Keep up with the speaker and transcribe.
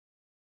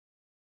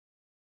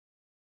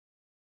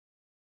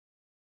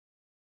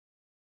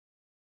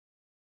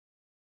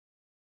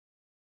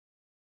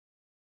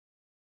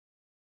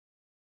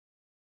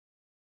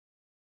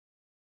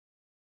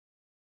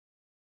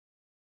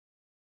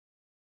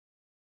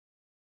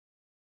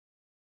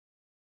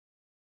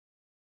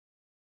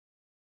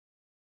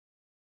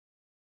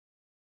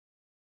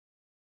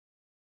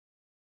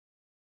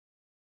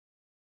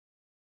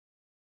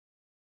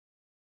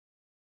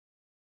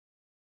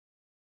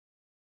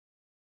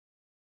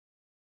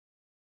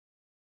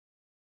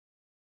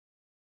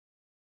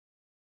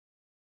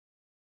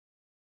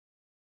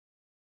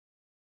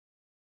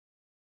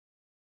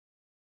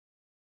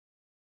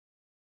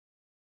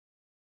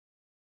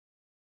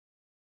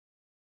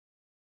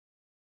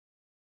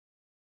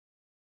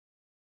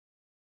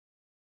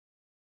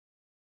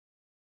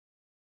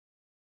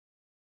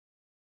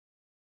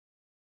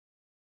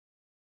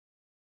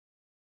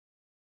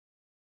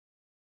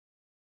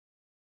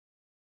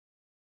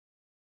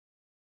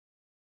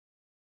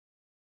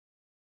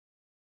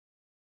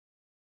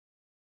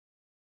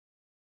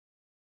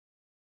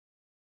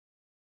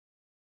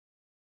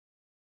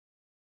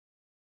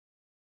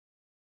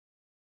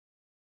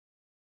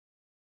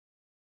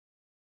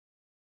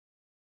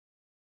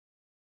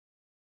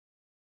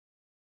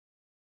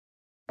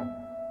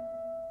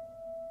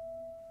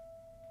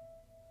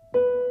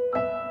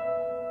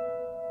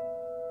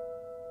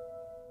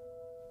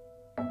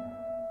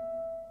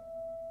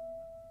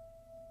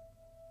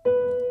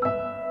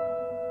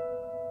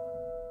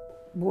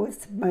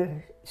Both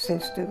my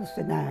sisters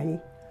and I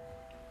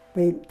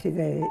went to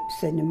the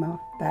cinema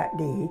that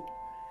day.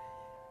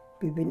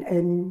 We went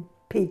in,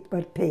 paid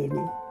our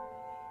penny,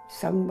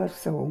 sung our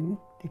song,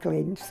 the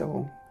Glen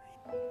song.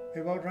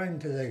 We went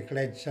round to the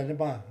Glen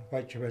cinema,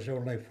 which was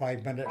only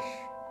 5 minutes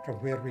from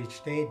where we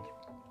stayed.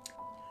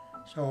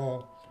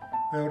 So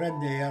we were in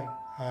there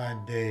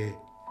and it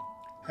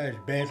was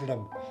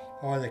bedlam.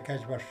 All the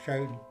kids were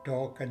shouting,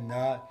 talking,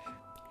 that.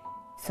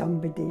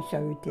 Somebody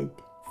shouted,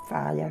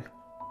 "Fire."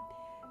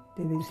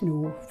 There was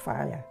no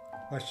fire.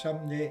 Well,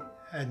 somebody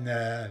in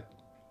the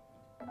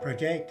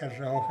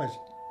projector's office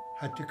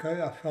had took out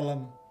a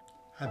film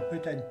and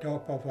put it on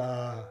top of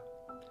a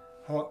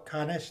hot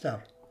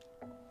canister.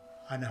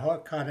 And the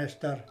hot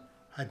canister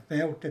had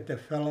melted the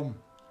film,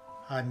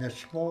 and the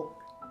smoke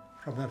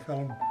from the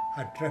film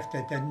had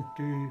drifted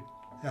into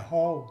the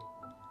hall.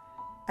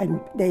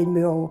 And then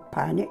we all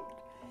panicked.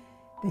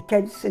 The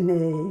kids in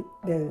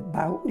the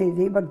balcony,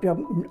 they were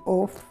jumping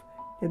off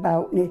the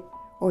balcony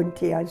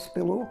onto us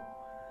below.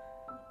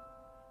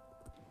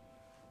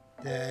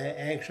 The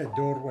exit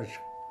door was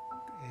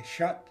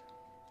shut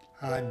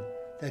and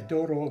the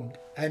door opened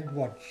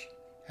inwards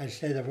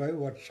instead of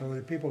outwards, so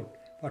the people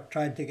were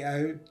trying to get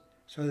out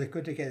so they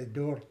couldn't get the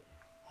door,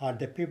 and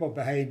the people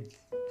behind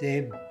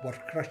them were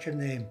crushing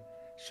them,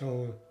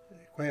 so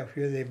quite a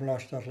few of them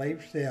lost their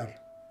lives there.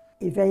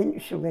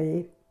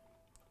 Eventually,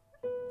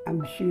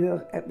 I'm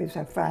sure it was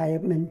a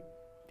fireman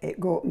that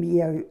got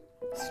me out,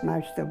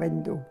 smashed the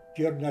window.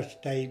 During this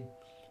time,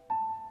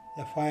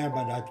 the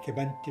fireman had come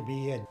in to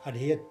me and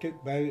he had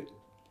took me out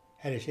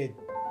and he said,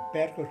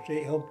 "Better go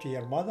straight home to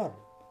your mother."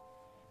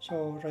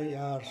 So right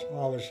there, so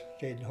I was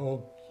straight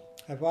home.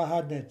 If I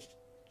hadn't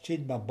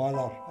seen my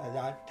mother at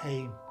that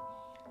time,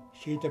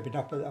 she'd have been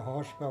up at the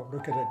hospital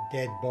looking at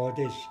dead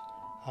bodies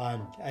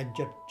and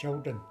injured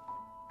children.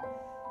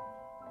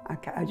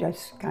 I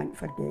just can't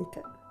forget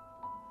it.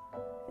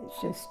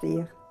 It's just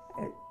there.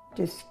 It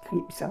just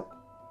creeps up.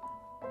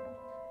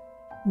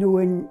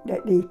 Knowing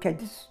that the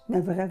kids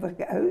never ever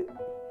get out.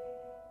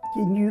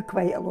 You knew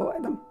quite a lot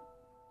of them.